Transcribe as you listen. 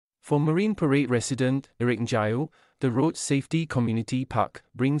For Marine Parade resident Eric Njio, the Road Safety Community Park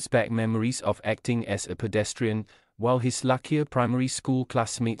brings back memories of acting as a pedestrian, while his luckier primary school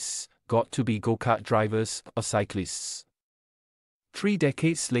classmates got to be go-kart drivers or cyclists. 3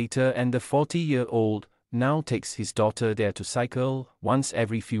 decades later, and the 40-year-old now takes his daughter there to cycle once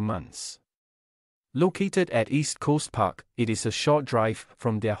every few months. Located at East Coast Park, it is a short drive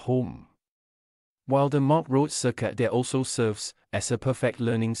from their home. While the mock road circuit there also serves as a perfect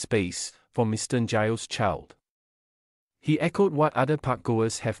learning space for Mr. Njio's child. He echoed what other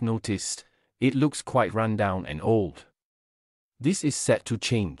parkgoers have noticed: it looks quite run down and old. This is set to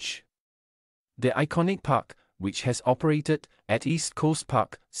change. The iconic park, which has operated at East Coast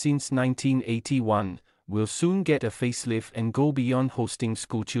Park since 1981, will soon get a facelift and go beyond hosting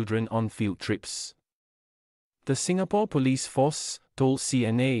schoolchildren on field trips. The Singapore Police Force told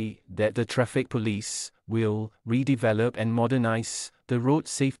CNA that the Traffic Police will redevelop and modernize the Road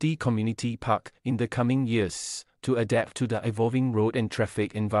Safety Community Park in the coming years to adapt to the evolving road and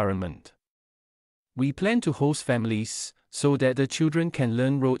traffic environment. We plan to host families so that the children can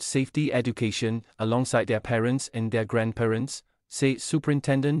learn road safety education alongside their parents and their grandparents, said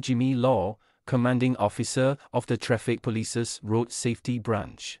Superintendent Jimmy Law, commanding officer of the Traffic Police's Road Safety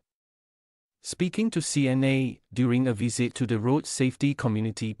Branch. Speaking to CNA during a visit to the Road Safety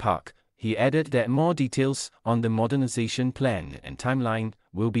Community Park, he added that more details on the modernization plan and timeline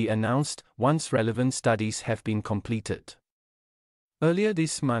will be announced once relevant studies have been completed. Earlier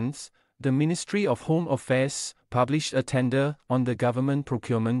this month, the Ministry of Home Affairs published a tender on the government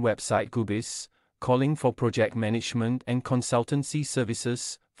procurement website Gubis, calling for project management and consultancy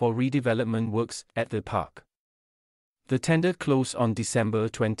services for redevelopment works at the park. The tender closed on December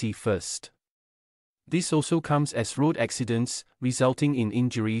 21st. This also comes as road accidents resulting in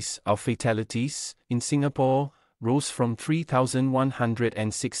injuries or fatalities in Singapore rose from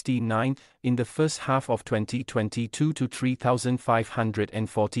 3,169 in the first half of 2022 to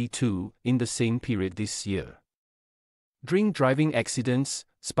 3,542 in the same period this year. Drink driving accidents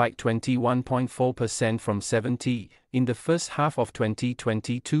spiked 21.4% from 70 in the first half of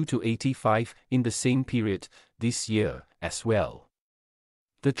 2022 to 85 in the same period this year as well.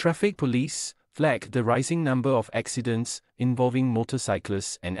 The Traffic Police flagged the rising number of accidents involving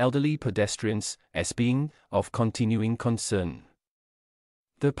motorcyclists and elderly pedestrians as being of continuing concern.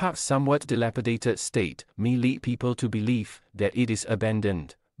 The park's somewhat dilapidated state may lead people to believe that it is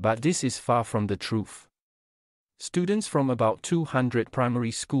abandoned, but this is far from the truth. Students from about 200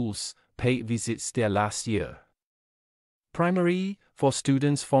 primary schools paid visits there last year. Primary 4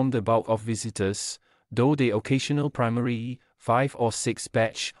 students form the bulk of visitors, though the occasional primary 5 or 6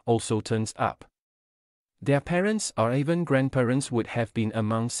 batch also turns up. Their parents or even grandparents would have been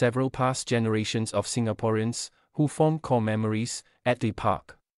among several past generations of Singaporeans who form core memories at the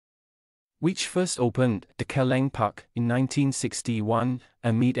park, which first opened the Kallang Park in 1961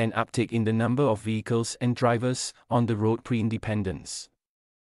 amid an uptick in the number of vehicles and drivers on the road pre-independence.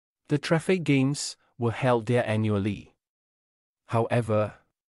 The traffic games were held there annually. However,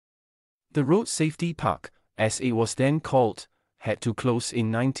 the Road Safety Park, as it was then called, had to close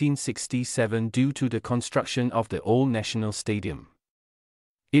in 1967 due to the construction of the old National Stadium.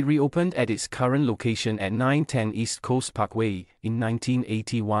 It reopened at its current location at 910 East Coast Parkway in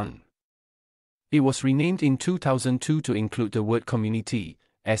 1981. It was renamed in 2002 to include the word community,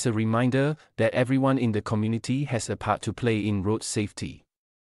 as a reminder that everyone in the community has a part to play in road safety.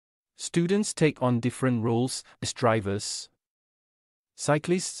 Students take on different roles as drivers,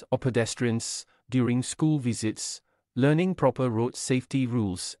 cyclists or pedestrians during school visits, learning proper road safety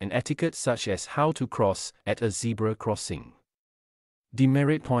rules and etiquette such as how to cross at a zebra crossing.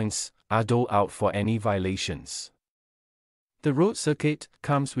 Demerit points are doled out for any violations. The road circuit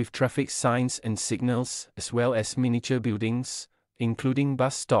comes with traffic signs and signals as well as miniature buildings, including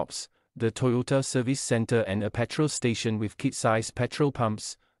bus stops, the Toyota Service Centre and a petrol station with kid-sized petrol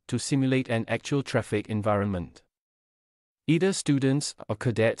pumps to simulate an actual traffic environment. Either students or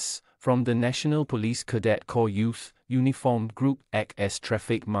cadets from the National Police Cadet Corps Youth Uniformed Group act as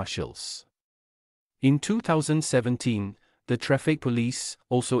traffic marshals. In 2017, the Traffic Police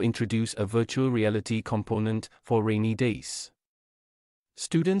also introduced a virtual reality component for rainy days.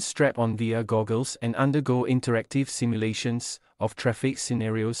 Students strap on VR goggles and undergo interactive simulations of traffic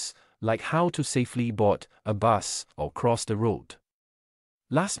scenarios like how to safely board a bus or cross the road.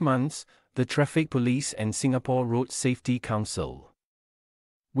 Last month, the Traffic Police and Singapore Road Safety Council,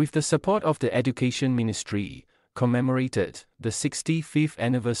 with the support of the Education Ministry, commemorated the 65th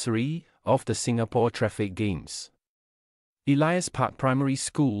anniversary of the Singapore Traffic Games. Elias Park Primary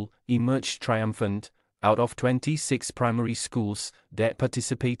School emerged triumphant out of 26 primary schools that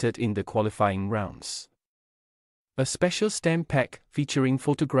participated in the qualifying rounds. A special stamp pack featuring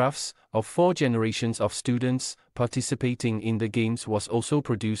photographs of 4 generations of students participating in the games was also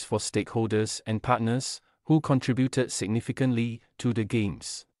produced for stakeholders and partners who contributed significantly to the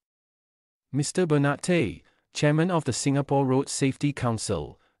games. Mr. Bernard Tay, chairman of the Singapore Road Safety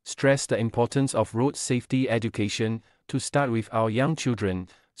Council, stressed the importance of road safety education to start with our young children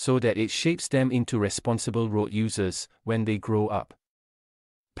so that it shapes them into responsible road users when they grow up.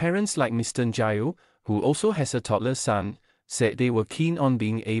 Parents like Mr. Njayo, who also has a toddler son, said they were keen on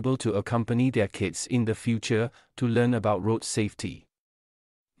being able to accompany their kids in the future to learn about road safety.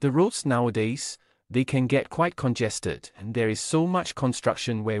 The roads nowadays, they can get quite congested and there is so much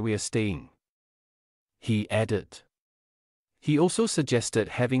construction where we are staying, he added. He also suggested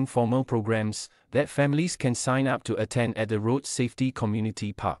having formal programs that families can sign up to attend at the Road Safety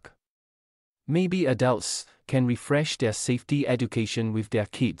Community Park. Maybe adults can refresh their safety education with their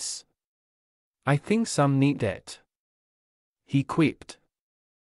kids. I think some need that, he quipped.